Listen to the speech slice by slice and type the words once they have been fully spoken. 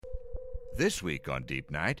This week on Deep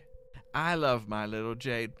Night, I love my little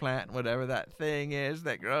jade plant, whatever that thing is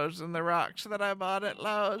that grows in the rocks that I bought at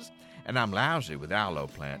Lowe's. And I'm lousy with aloe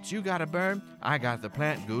plants. You got a burn? I got the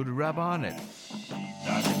plant goo to rub on it.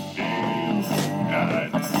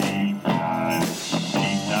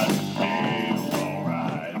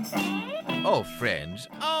 Oh,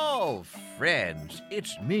 friends,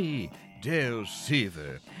 it's me, Dale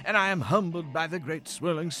Seaver, and I am humbled by the great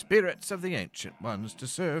swirling spirits of the ancient ones to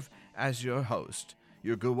serve as your host,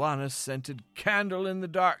 your gowanus-scented candle in the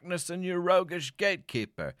darkness, and your roguish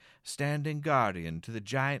gatekeeper, standing guardian to the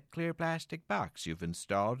giant clear plastic box you've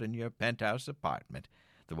installed in your penthouse apartment,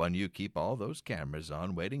 the one you keep all those cameras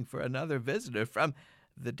on, waiting for another visitor from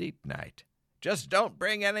the deep night. Just don't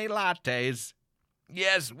bring any lattes.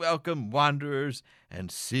 Yes, welcome, wanderers and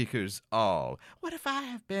seekers all. What if I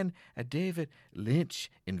have been a David Lynch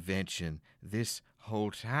invention this whole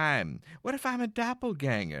time? What if I'm a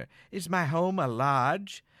doppelganger? Is my home a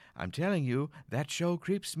lodge? I'm telling you, that show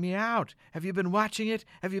creeps me out. Have you been watching it?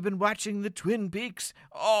 Have you been watching the Twin Peaks?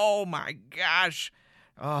 Oh, my gosh.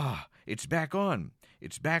 Oh, it's back on.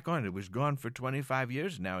 It's back on. It was gone for 25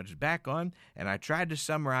 years. Now it's back on, and I tried to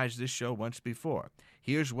summarize this show once before.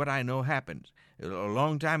 Here's what I know happened. A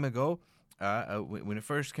long time ago, when it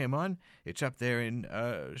first came on, it's up there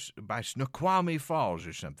by Snoqualmie Falls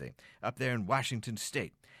or something, up there in Washington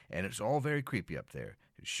State. And it's all very creepy up there.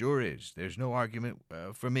 It sure is. There's no argument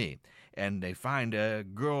for me. And they find a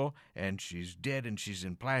girl, and she's dead, and she's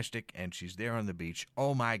in plastic, and she's there on the beach.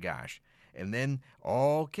 Oh, my gosh. And then,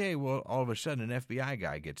 all of a sudden, an FBI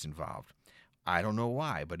guy gets involved. I don't know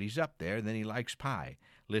why, but he's up there, and then he likes pie.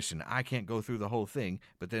 Listen, I can't go through the whole thing,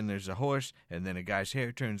 but then there's a horse, and then a guy's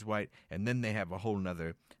hair turns white, and then they have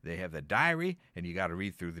they have the diary, and you got to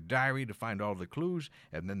read through the diary to find all the clues,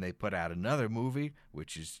 and then they put out another movie,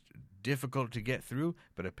 which is difficult to get through,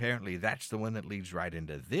 but apparently that's the one that leads right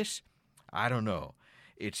into this. I don't know.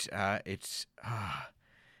 It's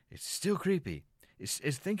still creepy.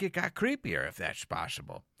 I think it got creepier, if that's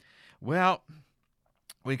possible. Well,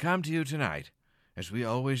 we come to you tonight, as we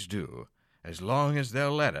always do, as long as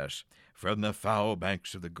they'll let us, from the foul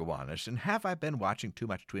banks of the Gowanus. And have I been watching too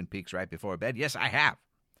much Twin Peaks right before bed? Yes, I have.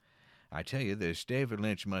 I tell you this, David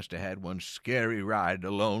Lynch must have had one scary ride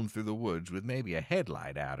alone through the woods with maybe a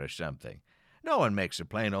headlight out or something. No one makes a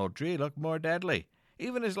plain old tree look more deadly.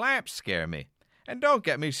 Even his lamps scare me. And don't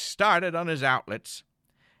get me started on his outlets.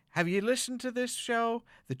 Have you listened to this show,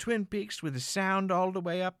 the Twin Peaks, with the sound all the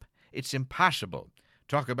way up? It's impossible.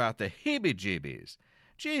 Talk about the heebie-jeebies.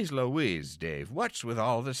 Geez Louise, Dave, what's with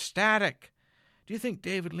all the static? Do you think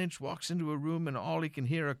David Lynch walks into a room and all he can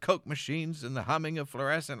hear are Coke machines and the humming of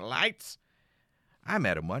fluorescent lights? I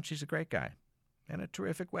met him once. He's a great guy and a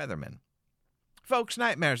terrific weatherman. Folks,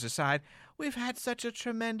 nightmares aside, we've had such a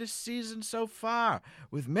tremendous season so far,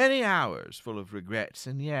 with many hours full of regrets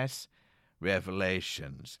and, yes,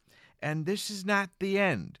 revelations. And this is not the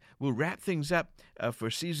end. We'll wrap things up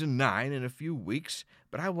for Season 9 in a few weeks,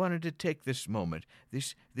 but I wanted to take this moment,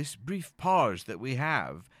 this brief pause that we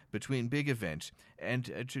have between big events, and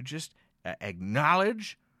to just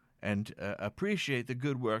acknowledge and appreciate the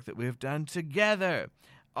good work that we have done together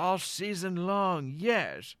all season long.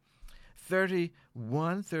 Yes,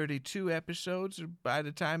 32 episodes by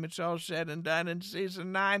the time it's all said and done in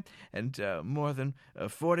Season 9, and more than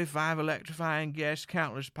 45 electrifying guests,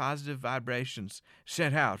 countless positive vibrations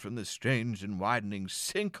sent out from the strange and widening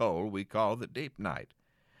sinkhole we call the Deep Night.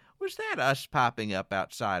 Was that us popping up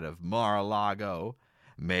outside of Mar-a-Lago?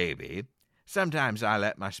 Maybe. Sometimes I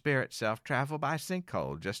let my spirit self travel by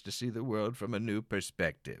sinkhole just to see the world from a new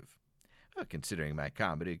perspective. Well, considering my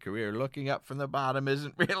comedy career, looking up from the bottom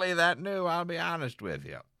isn't really that new, I'll be honest with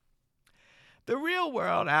you. The real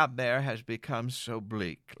world out there has become so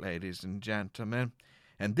bleak, ladies and gentlemen,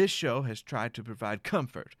 and this show has tried to provide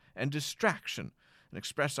comfort and distraction and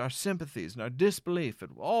express our sympathies and our disbelief at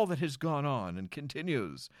all that has gone on and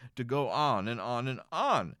continues to go on and on and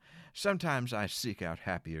on. Sometimes I seek out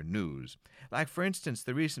happier news, like, for instance,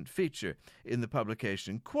 the recent feature in the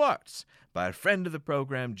publication Quartz by a friend of the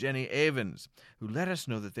program, Jenny Avens, who let us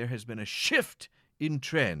know that there has been a shift in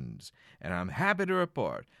trends, and I'm happy to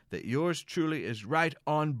report that yours truly is right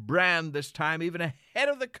on brand this time, even ahead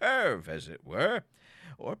of the curve, as it were.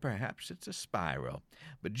 Or perhaps it's a spiral.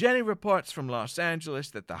 But Jenny reports from Los Angeles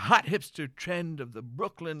that the hot hipster trend of the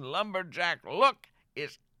Brooklyn lumberjack look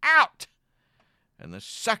is out, and the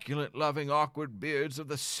succulent-loving awkward beards of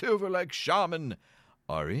the Silver Lake Shaman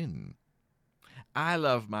are in. I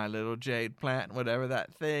love my little jade plant, whatever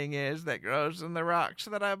that thing is that grows in the rocks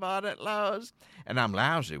that I bought at Lowe's. And I'm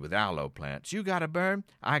lousy with aloe plants. You got a burn?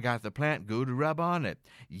 I got the plant goo to rub on it.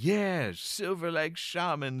 Yes, Silver Lake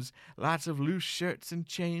Shamans. Lots of loose shirts and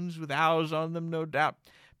chains with owls on them, no doubt.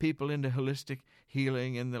 People into holistic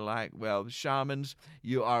healing and the like. Well, shamans,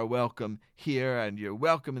 you are welcome here, and you're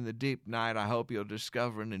welcome in the deep night. I hope you'll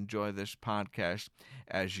discover and enjoy this podcast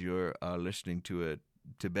as you're listening to a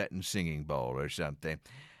Tibetan singing bowl or something.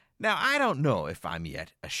 Now, I don't know if I'm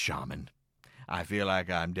yet a shaman. I feel like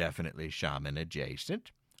I'm definitely shaman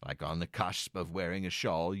adjacent, like on the cusp of wearing a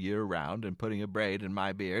shawl year-round and putting a braid in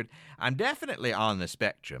my beard. I'm definitely on the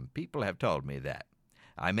spectrum. People have told me that.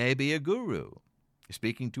 I may be a guru,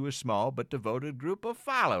 speaking to a small but devoted group of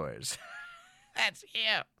followers. That's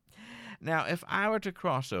him. Now, if I were to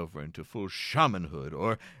cross over into full shamanhood,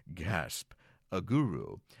 or, gasp, a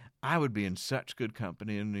guru, I would be in such good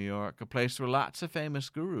company in New York, a place where lots of famous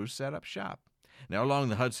gurus set up shop. Now, along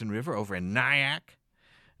the Hudson River over in Nyack.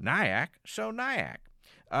 Nyack? Sure,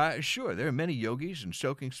 there are many yogis and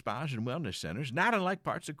soaking spas and wellness centers, not unlike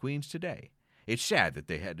parts of Queens today. It's sad that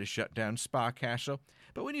they had to shut down Spa Castle,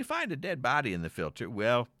 but when you find a dead body in the filter,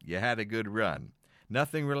 well, you had a good run.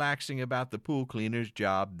 Nothing relaxing about the pool cleaner's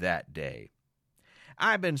job that day.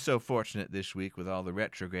 I've been so fortunate this week with all the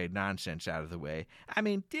retrograde nonsense out of the way. I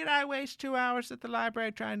mean, did I waste 2 hours at the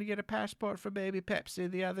library trying to get a passport for baby Pepsi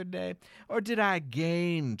the other day? Or did I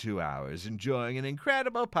gain 2 hours enjoying an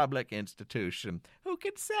incredible public institution? Who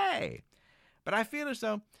can say? But I feel as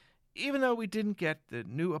though, even though we didn't get the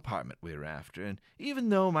new apartment we were after, and even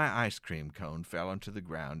though my ice cream cone fell onto the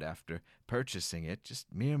ground after purchasing it just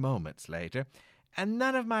mere moments later, and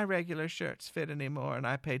none of my regular shirts fit anymore, and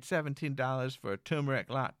I paid $17 for a turmeric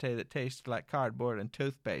latte that tasted like cardboard and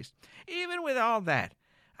toothpaste. Even with all that,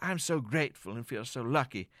 I'm so grateful and feel so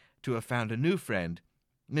lucky to have found a new friend,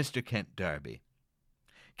 Mr. Kent Darby.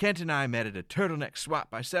 Kent and I met at a turtleneck swap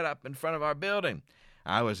I set up in front of our building.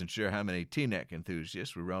 I wasn't sure how many T-neck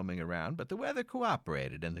enthusiasts were roaming around, but the weather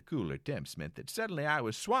cooperated, and the cooler temps meant that suddenly I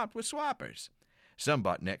was swamped with swappers. Some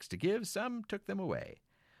bought necks to give, some took them away.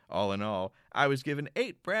 All in all, I was given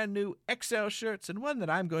 8 brand-new XL shirts and one that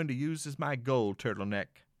I'm going to use as my gold turtleneck.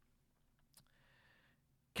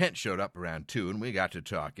 Kent showed up around 2, and we got to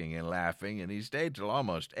talking and laughing, and he stayed till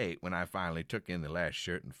almost 8 when I finally took in the last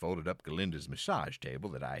shirt and folded up Galinda's massage table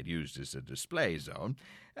that I had used as a display zone,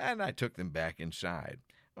 and I took them back inside.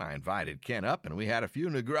 I invited Kent up, and we had a few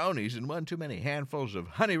Negronis and one too many handfuls of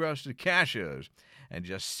honey-roasted cashews, and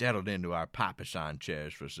just settled into our papasan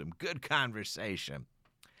chairs for some good conversation.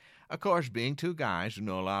 Of course, being 2 guys who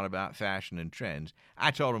know a lot about fashion and trends,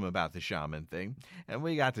 I told him about the shaman thing, and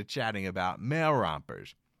we got to chatting about male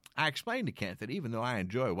rompers. I explained to Kent that even though I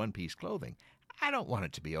enjoy one-piece clothing, I don't want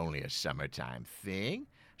it to be only a summertime thing.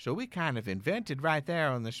 So we kind of invented right there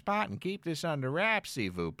on the spot, and keep this under wraps,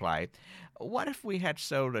 s'il vous plaît. What if we had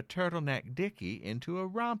sewed a turtleneck dickie into a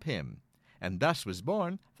romp hem? And thus was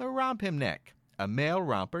born the romp hem neck, a male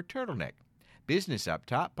romper turtleneck. Business up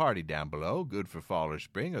top, party down below, good for fall or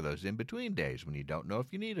spring or those in-between days when you don't know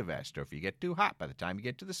if you need a vest or if you get too hot by the time you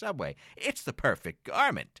get to the subway. It's the perfect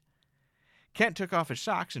garment. Kent took off his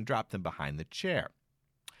socks and dropped them behind the chair.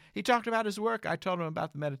 He talked about his work. I told him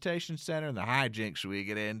about the meditation center and the hijinks we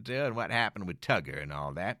get into and what happened with Tugger and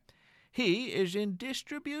all that. He is in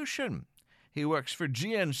distribution. He works for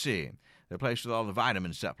GNC, the place with all the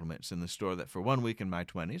vitamin supplements in the store that for 1 week in my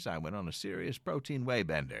 20s I went on a serious protein way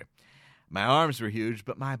bender. My arms were huge,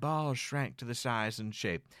 but my balls shrank to the size and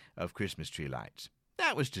shape of Christmas tree lights.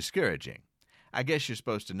 That was discouraging. I guess you're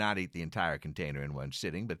supposed to not eat the entire container in one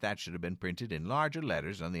sitting, but that should have been printed in larger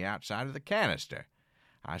letters on the outside of the canister.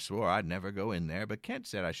 I swore I'd never go in there, but Kent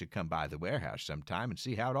said I should come by the warehouse sometime and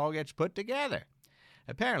see how it all gets put together.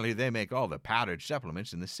 Apparently they make all the powdered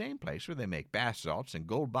supplements in the same place where they make bath salts and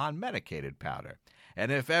Gold Bond medicated powder.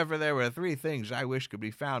 And if ever there were 3 things I wish could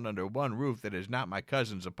be found under one roof that is not my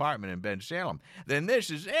cousin's apartment in Ben Salem, then this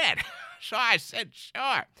is it. So I said,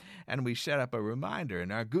 sure. And we set up a reminder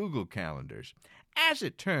in our Google calendars. As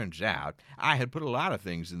it turns out, I had put a lot of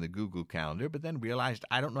things in the Google Calendar, but then realized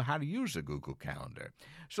I don't know how to use a Google Calendar.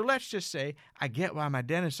 So let's just say I get why my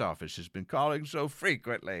dentist's office has been calling so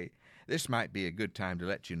frequently. This might be a good time to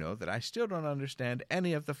let you know that I still don't understand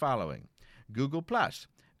any of the following: Google+,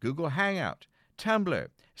 Google Hangout, Tumblr,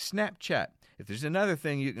 Snapchat. If there's another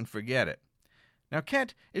thing, you can forget it. Now,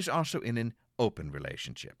 Kent is also in an open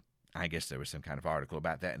relationship. I guess there was some kind of article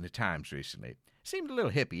about that in the Times recently. Seemed a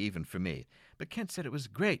little hippie even for me, but Kent said it was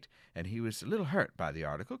great, and he was a little hurt by the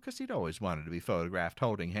article because he'd always wanted to be photographed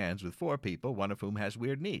holding hands with 4 people, one of whom has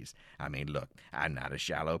weird knees. I mean, look, I'm not a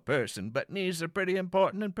shallow person, but knees are pretty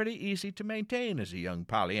important and pretty easy to maintain as a young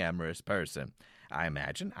polyamorous person. I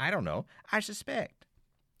imagine. I don't know. I suspect.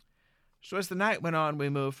 So as the night went on, we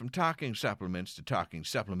moved from talking supplements to talking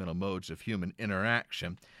supplemental modes of human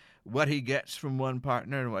interaction, what he gets from one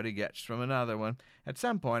partner and what he gets from another one. At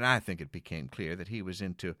some point, I think it became clear that he was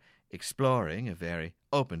into exploring a very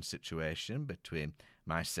open situation between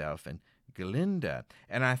myself and Galinda.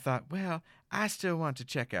 And I thought, well, I still want to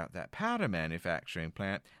check out that powder manufacturing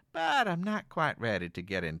plant, but I'm not quite ready to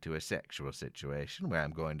get into a sexual situation where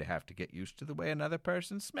I'm going to have to get used to the way another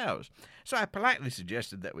person smells. So I politely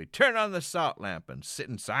suggested that we turn on the salt lamp and sit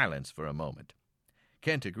in silence for a moment.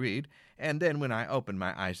 Kent agreed, and then when I opened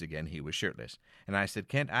my eyes again, he was shirtless. And I said,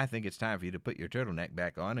 Kent, I think it's time for you to put your turtleneck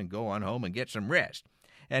back on and go on home and get some rest.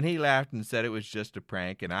 And he laughed and said it was just a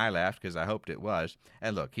prank, and I laughed because I hoped it was.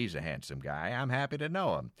 And look, he's a handsome guy. I'm happy to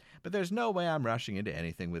know him. But there's no way I'm rushing into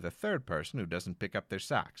anything with a third person who doesn't pick up their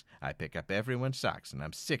socks. I pick up everyone's socks, and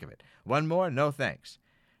I'm sick of it. One more, no thanks.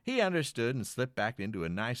 He understood and slipped back into a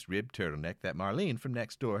nice ribbed turtleneck that Marlene from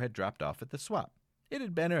next door had dropped off at the swap. It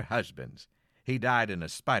had been her husband's. He died in a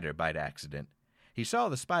spider bite accident. He saw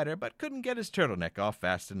the spider, but couldn't get his turtleneck off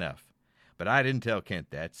fast enough. But I didn't tell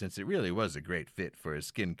Kent that, since it really was a great fit for his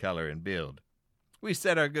skin color and build. We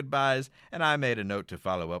said our goodbyes, and I made a note to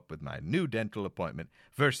follow up with my new dental appointment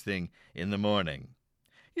first thing in the morning.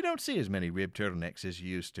 You don't see as many ribbed turtlenecks as you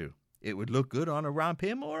used to. It would look good on a romp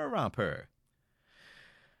him or a romp her.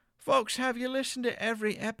 Folks, have you listened to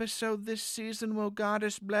every episode this season? Well,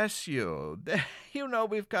 Goddess bless you. You know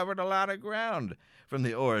we've covered a lot of ground, from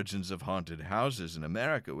the origins of haunted houses in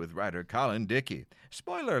America with writer Colin Dickey.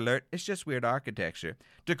 Spoiler alert, it's just weird architecture.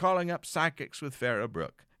 To calling up psychics with Farrah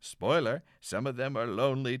Brooke. Spoiler, some of them are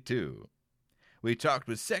lonely too. We talked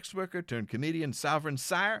with sex worker turned comedian Sovereign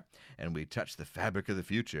Sire, and we touched the fabric of the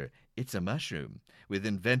future. It's a mushroom, with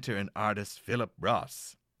inventor and artist Philip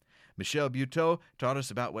Ross. Michelle Buteau taught us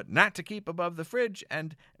about what not to keep above the fridge,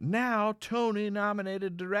 and now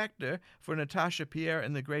Tony-nominated director for Natasha Pierre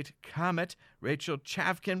and the Great Comet, Rachel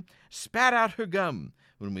Chavkin, spat out her gum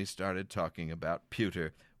when we started talking about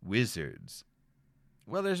pewter wizards.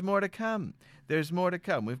 Well, there's more to come. There's more to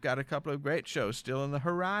come. We've got a couple of great shows still on the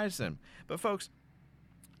horizon. But, folks,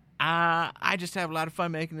 I just have a lot of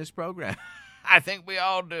fun making this program. I think we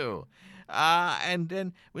all do. And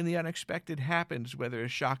then when the unexpected happens, whether a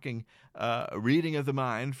shocking reading of the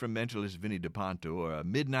mind from mentalist Vinnie DePonto or a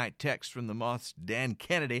midnight text from the Moth's Dan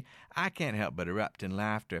Kennedy, I can't help but erupt in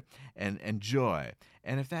laughter and joy.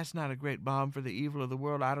 And if that's not a great balm for the evil of the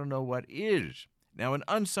world, I don't know what is. Now, an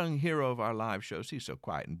unsung hero of our live shows, he's so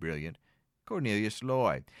quiet and brilliant, Cornelius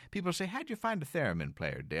Lloyd. People say, how'd you find a theremin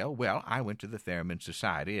player, Dale? Well, I went to the Theremin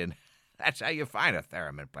Society, and that's how you find a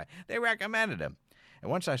theremin player. They recommended him.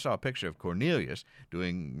 And once I saw a picture of Cornelius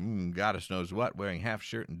doing goddess knows what, wearing half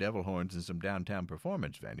shirt and devil horns in some downtown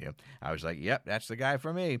performance venue, I was like, yep, that's the guy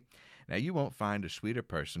for me. Now, you won't find a sweeter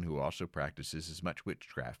person who also practices as much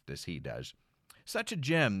witchcraft as he does. Such a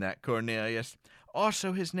gem, that Cornelius.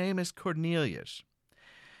 Also, his name is Cornelius.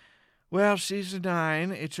 Well, season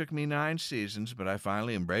 9, it took me 9 seasons, but I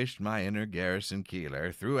finally embraced my inner Garrison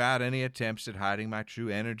Keillor, threw out any attempts at hiding my true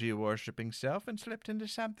energy-worshipping self, and slipped into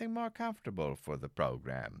something more comfortable for the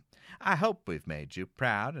program. I hope we've made you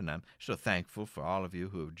proud, and I'm so thankful for all of you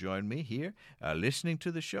who have joined me here, listening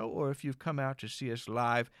to the show, or if you've come out to see us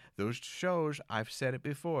live. Those shows, I've said it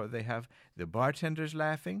before, they have the bartenders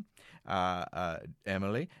laughing,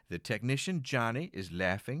 Emily, the technician, Johnny, is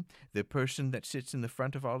laughing, the person that sits in the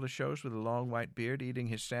front of all the shows with a long white beard eating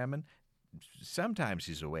his salmon, sometimes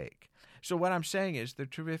he's awake. So what I'm saying is they're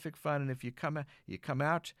terrific fun, and if you come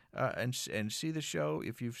out and see the show,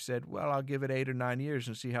 if you've said, well, I'll give it 8 or 9 years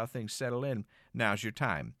and see how things settle in, now's your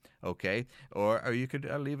time, okay? Or you could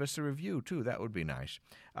leave us a review, too. That would be nice.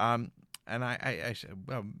 And I said,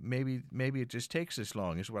 well, maybe it just takes this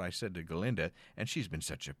long, is what I said to Galinda, and she's been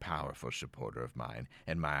such a powerful supporter of mine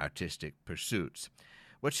and my artistic pursuits.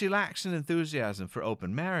 What she lacks in enthusiasm for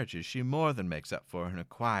open marriages, she more than makes up for in a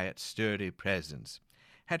quiet, sturdy presence.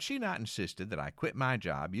 Had she not insisted that I quit my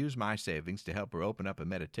job, use my savings to help her open up a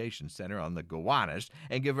meditation center on the Gowanus,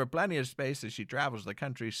 and give her plenty of space as she travels the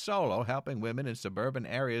country solo, helping women in suburban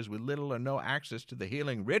areas with little or no access to the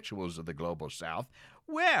healing rituals of the global South,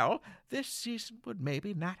 well, this season would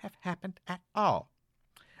maybe not have happened at all.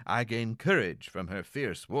 I gained courage from her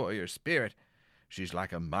fierce warrior spirit. She's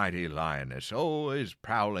like a mighty lioness, always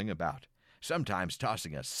prowling about, sometimes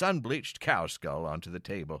tossing a sun-bleached cow skull onto the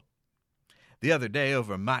table. The other day,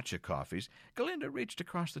 over matcha coffees, Galinda reached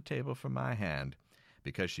across the table for my hand.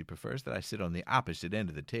 Because she prefers that I sit on the opposite end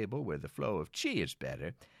of the table where the flow of chi is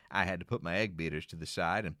better, I had to put my egg beaters to the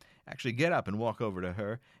side and actually get up and walk over to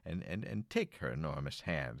her and take her enormous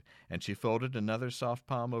hand. And she folded another soft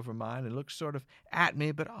palm over mine and looked sort of at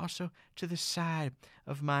me, but also to the side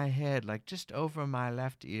of my head, like just over my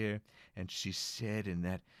left ear. And she said in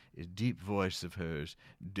that deep voice of hers,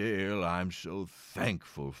 "Dale, I'm so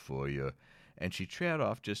thankful for you." And she trailed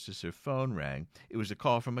off just as her phone rang. It was a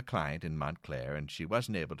call from a client in Montclair, and she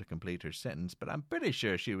wasn't able to complete her sentence, but I'm pretty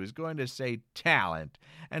sure she was going to say talent.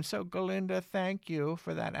 And so, Galinda, thank you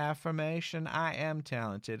for that affirmation. I am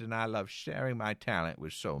talented, and I love sharing my talent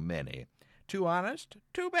with so many. Too honest?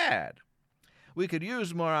 Too bad. We could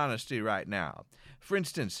use more honesty right now. For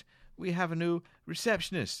instance, we have a new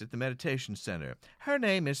receptionist at the meditation center. Her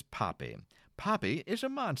name is Poppy. Poppy is a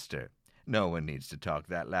monster. No one needs to talk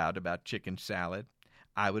that loud about chicken salad.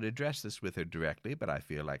 I would address this with her directly, but I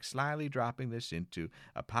feel like slyly dropping this into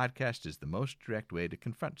a podcast is the most direct way to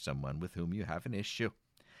confront someone with whom you have an issue.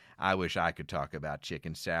 I wish I could talk about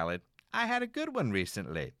chicken salad. I had a good one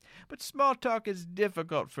recently, but small talk is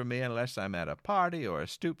difficult for me unless I'm at a party or a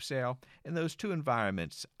stoop sale. In those two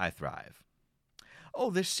environments, I thrive.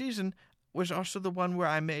 Oh, this season was also the one where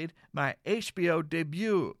I made my HBO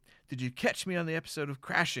debut. Did you catch me on the episode of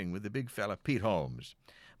Crashing with the big fella Pete Holmes?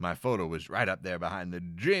 My photo was right up there behind the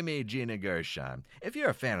dreamy Gina Gershon. If you're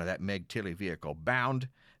a fan of that Meg Tilly vehicle, Bound,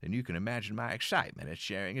 then you can imagine my excitement at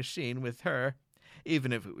sharing a scene with her.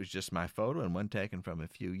 Even if it was just my photo and one taken from a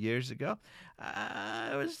few years ago,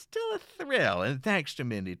 it was still a thrill. And thanks to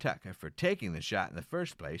Mindy Tucker for taking the shot in the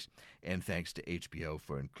first place, and thanks to HBO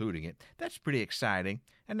for including it. That's pretty exciting.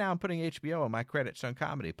 And now I'm putting HBO on my credits on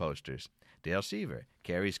comedy posters. Dale Seaver,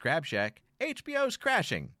 Carrie's Crab Shack, HBO's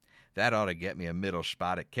Crashing. That ought to get me a middle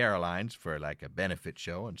spot at Caroline's for like a benefit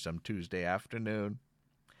show on some Tuesday afternoon.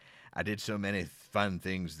 I did so many fun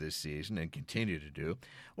things this season and continue to do.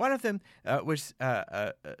 One of them was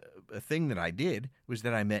a thing that I did was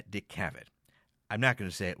that I met Dick Cavett. I'm not going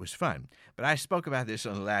to say it was fun, but I spoke about this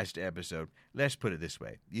on the last episode. Let's put it this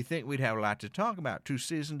way. You think we'd have a lot to talk about, two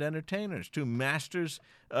seasoned entertainers, two masters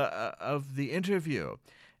of the interview.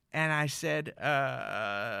 And I said,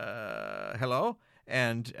 hello,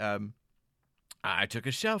 and I took a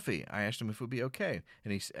selfie. I asked him if it would be okay,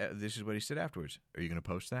 and this is what he said afterwards. Are you going to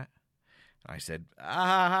post that? I said,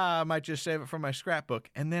 I might just save it for my scrapbook.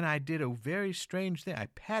 And then I did a very strange thing. I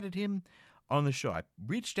patted him on the shoulder. I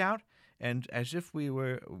reached out, and as if we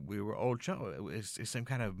were old chums, it was some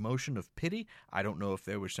kind of motion of pity. I don't know if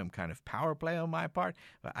there was some kind of power play on my part,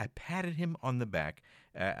 but I patted him on the back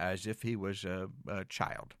as if he was a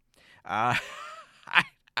child. I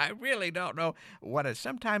really don't know what it is.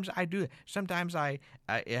 Sometimes I do. Sometimes I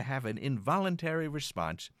have an involuntary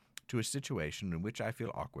response to a situation in which I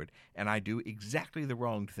feel awkward, and I do exactly the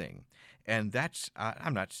wrong thing. And that's,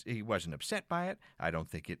 he wasn't upset by it. I don't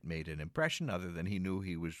think it made an impression other than he knew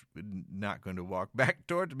he was not going to walk back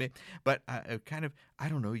towards me. But I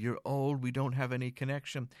don't know, you're old, we don't have any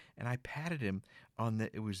connection. And I patted him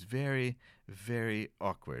it was very, very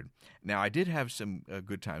awkward. Now, I did have some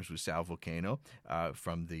good times with Sal Vulcano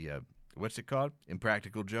from the, what's it called?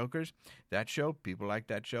 Impractical Jokers. That show, people like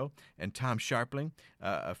that show. And Tom Sharpling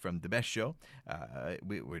from The Best Show.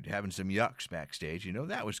 We were having some yucks backstage. You know,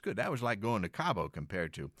 that was good. That was like going to Cabo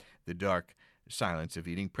compared to the dark silence of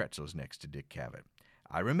eating pretzels next to Dick Cavett.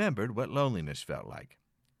 I remembered what loneliness felt like.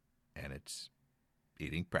 And it's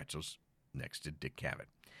eating pretzels next to Dick Cavett.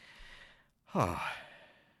 Oh,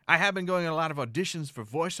 I have been going on a lot of auditions for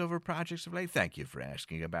voiceover projects of late. Thank you for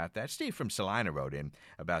asking about that. Steve from Salina wrote in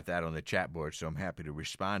about that on the chat board, so I'm happy to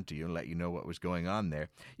respond to you and let you know what was going on there.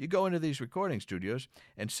 You go into these recording studios,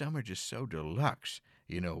 and some are just so deluxe,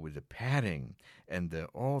 you know, with the padding and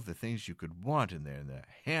all the things you could want in there, and the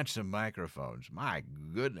handsome microphones. My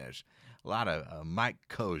goodness, a lot of mic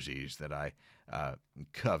cozies that I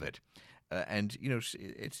covet. And, you know,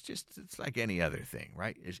 it's like any other thing,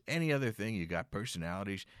 right? It's any other thing. You got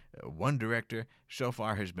personalities. One director so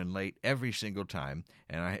far has been late every single time,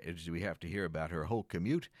 and we have to hear about her whole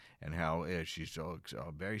commute and how she's so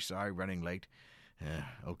very sorry running late.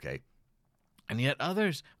 Okay. And yet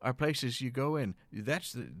others are places you go in.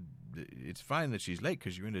 It's fine that she's late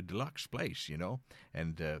because you're in a deluxe place, you know,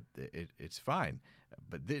 and it's fine.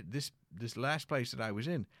 But this last place that I was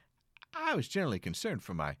in, I was generally concerned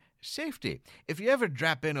for my safety. If you ever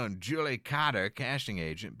drop in on Julie Cotter, casting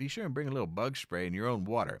agent, be sure and bring a little bug spray in your own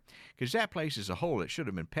water, because that place is a hole that should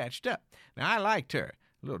have been patched up. Now, I liked her,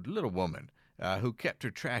 little woman. who kept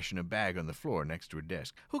her trash in a bag on the floor next to her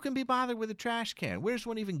desk. Who can be bothered with a trash can? Where does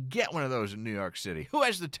one even get one of those in New York City? Who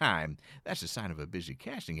has the time? That's a sign of a busy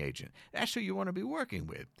casting agent. That's who you want to be working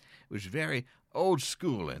with. It was very old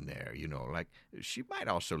school in there, like she might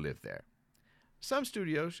also live there. Some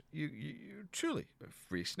studios, you truly,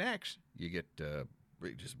 free snacks. You get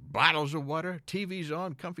just bottles of water, TVs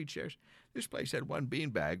on, comfy chairs. This place had one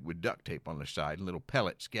beanbag with duct tape on the side and little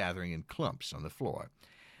pellets gathering in clumps on the floor.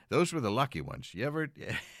 Those were the lucky ones. You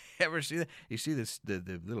ever see that? You see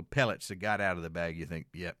the little pellets that got out of the bag, you think,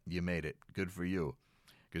 yep, you made it. Good for you.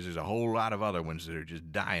 Because there's a whole lot of other ones that are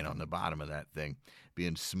just dying on the bottom of that thing,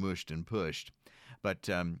 being smushed and pushed. But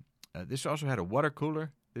this also had a water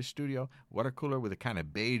cooler, this studio, water cooler with a kind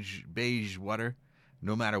of beige water.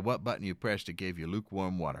 No matter what button you pressed, it gave you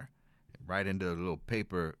lukewarm water right into the little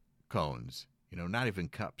paper cones. Not even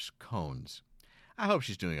cups, cones. I hope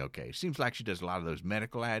she's doing okay. Seems like she does a lot of those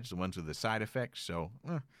medical ads, the ones with the side effects. So,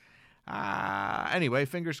 anyway,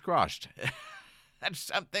 fingers crossed. That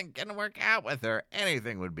something can work out with her.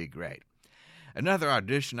 Anything would be great. Another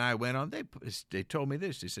audition I went on, they told me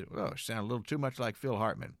this. They said, well, it sounded a little too much like Phil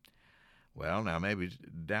Hartman. Well, maybe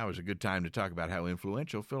now is a good time to talk about how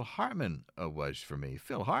influential Phil Hartman was for me.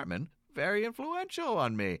 Phil Hartman, very influential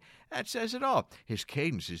on me. That says it all. His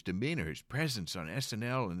cadence, his demeanor, his presence on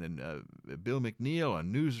SNL and then Bill McNeil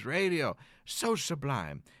on News Radio. So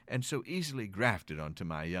sublime and so easily grafted onto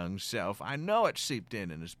my young self. I know it seeped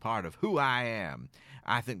in and is part of who I am.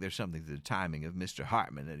 I think there's something to the timing of Mr.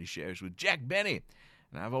 Hartman that he shares with Jack Benny.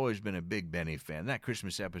 And I've always been a big Benny fan. That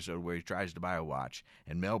Christmas episode where he tries to buy a watch,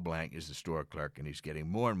 and Mel Blanc is the store clerk, and he's getting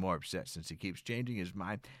more and more upset since he keeps changing his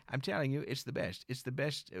mind. I'm telling you, it's the best. It's the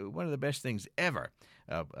best, one of the best things ever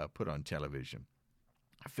put on television.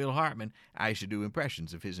 Phil Hartman, I used to do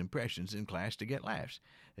impressions of his impressions in class to get laughs.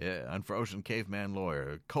 Unfrozen Caveman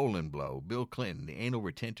Lawyer, Colon Blow, Bill Clinton, the Anal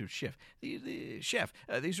Retentive Chef. The chef.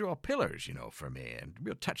 These are all pillars, for me, and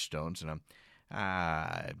real touchstones, and I'm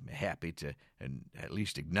happy to and at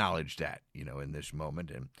least acknowledge that, in this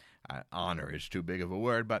moment. And honor is too big of a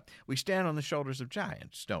word, but we stand on the shoulders of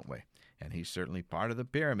giants, don't we? And he's certainly part of the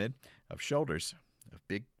pyramid of shoulders, of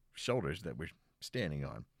big shoulders that we're standing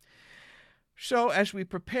on. So as we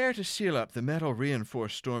prepare to seal up the metal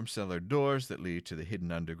reinforced storm cellar doors that lead to the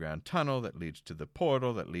hidden underground tunnel that leads to the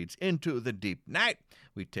portal that leads into the deep night,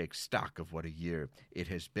 we take stock of what a year it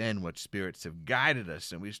has been, what spirits have guided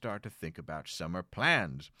us, and we start to think about summer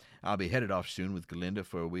plans. I'll be headed off soon with Galinda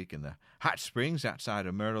for a week in the hot springs outside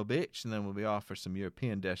of Myrtle Beach, and then we'll be off for some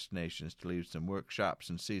European destinations to lead some workshops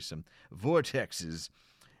and see some vortexes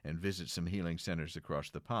and visit some healing centers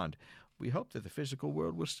across the pond. We hope that the physical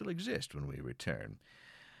world will still exist when we return.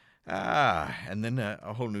 And then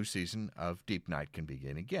a whole new season of Deep Night can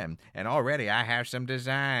begin again. And already I have some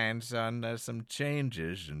designs on some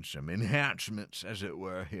changes and some enhancements, as it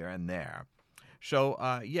were, here and there.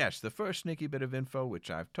 So, yes, the first sneaky bit of info,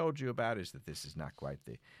 which I've told you about, is that this is not quite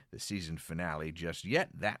the season finale just yet.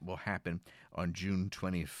 That will happen on June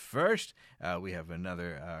 21st. We have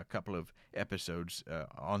another couple of episodes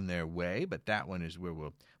on their way, but that one is where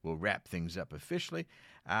we'll wrap things up officially.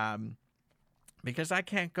 Because I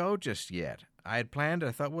can't go just yet. I had planned,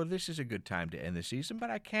 I thought, well, this is a good time to end the season,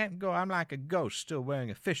 but I can't go. I'm like a ghost still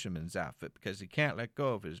wearing a fisherman's outfit because he can't let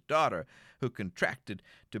go of his daughter who contracted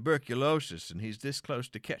tuberculosis, and he's this close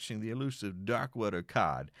to catching the elusive darkwater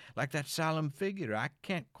cod. Like that solemn figure, I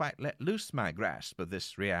can't quite let loose my grasp of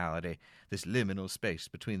this reality, this liminal space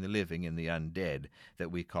between the living and the undead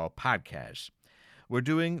that we call podcasts. We're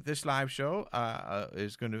doing this live show,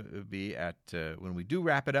 is going to be at, when we do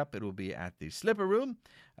wrap it up, it will be at the Slipper Room,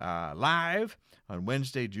 live on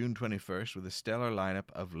Wednesday, June 21st, with a stellar lineup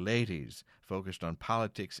of ladies focused on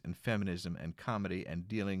politics and feminism and comedy and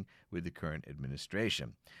dealing with the current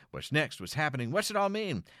administration. What's next? What's happening? What's it all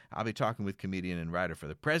mean? I'll be talking with comedian and writer for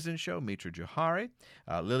The President Show, Mitra Johari,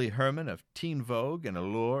 Lily Herman of Teen Vogue and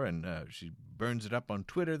Allure, and she burns it up on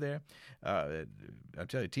Twitter there. I'll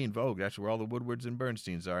tell you, Teen Vogue, that's where all the Woodwards and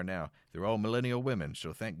Bernsteins are now. They're all millennial women,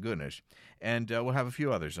 so thank goodness. And we'll have a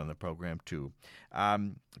few others on the program, too.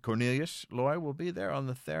 Cornelius Loy will be there on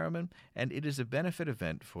the theremin, and it is a benefit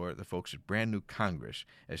event for the folks at Brand New Congress.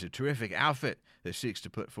 It's a terrific outfit that seeks to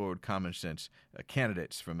put forward common sense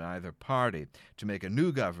candidates from either party to make a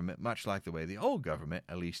new government much like the way the old government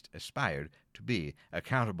at least aspired to be,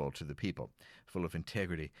 accountable to the people, full of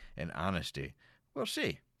integrity and honesty. We'll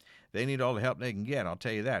see. They need all the help they can get, I'll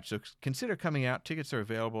tell you that. So consider coming out. Tickets are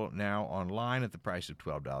available now online at the price of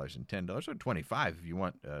 $12 and $10, or $25 if you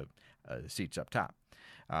want seats up top.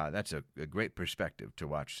 That's a great perspective to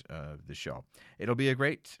watch the show. It'll be a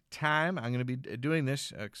great time. I'm going to be doing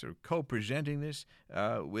this, sort of co-presenting this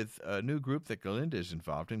with a new group that Galinda is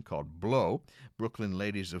involved in called Blow, Brooklyn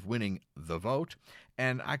Ladies of Winning the Vote.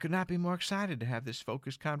 And I could not be more excited to have this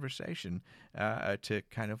focused conversation to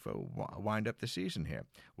kind of wind up the season here.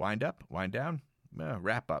 Wind up, wind down,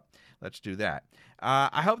 wrap up. Let's do that.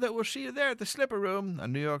 I hope that we'll see you there at the Slipper Room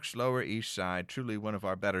on New York's Lower East Side, truly one of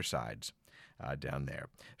our better sides. Down there.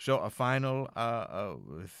 So a final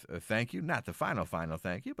thank you, not the final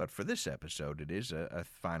thank you, but for this episode it is a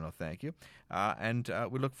final thank you. And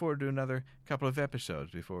we look forward to another couple of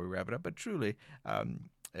episodes before we wrap it up. But truly,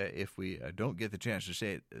 if we don't get the chance to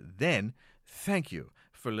say it then, thank you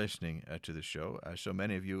for listening to the show. So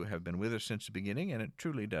many of you have been with us since the beginning, and it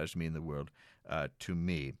truly does mean the world to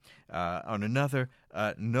me. On another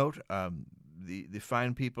note, the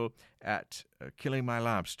fine people at Killing My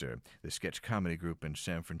Lobster, the sketch comedy group in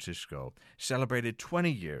San Francisco, celebrated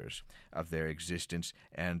 20 years of their existence,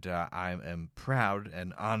 and I am proud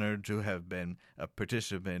and honored to have been a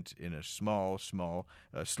participant in a small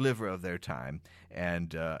sliver of their time,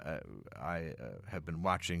 and I have been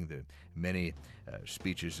watching the many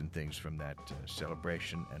speeches and things from that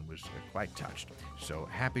celebration and was quite touched. So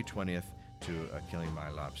happy 20th to Killing My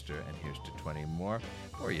Lobster, and here's to 20 more,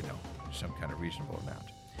 or, some kind of reasonable amount.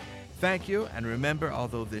 Thank you, and remember,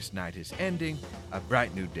 although this night is ending, a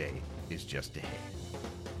bright new day is just ahead.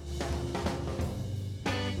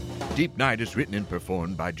 Deep Night is written and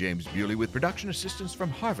performed by James Bewley with production assistance from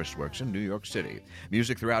Harvest Works in New York City.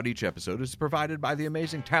 Music throughout each episode is provided by the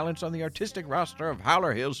amazing talents on the artistic roster of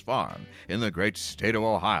Howler Hills Farm in the great state of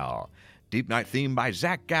Ohio. Deep Night theme by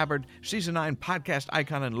Zach Gabbard, Season 9 podcast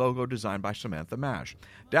icon and logo designed by Samantha Mash.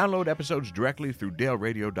 Download episodes directly through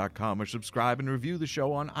DaleRadio.com or subscribe and review the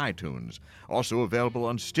show on iTunes. Also available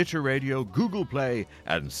on Stitcher Radio, Google Play,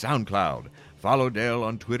 and SoundCloud. Follow Dale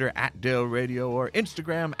on Twitter @DaleRadio or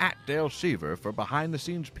Instagram @DaleSeaver for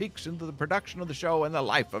behind-the-scenes peeks into the production of the show and the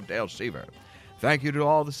life of Dale Seaver. Thank you to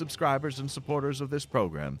all the subscribers and supporters of this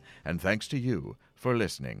program, and thanks to you for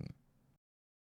listening.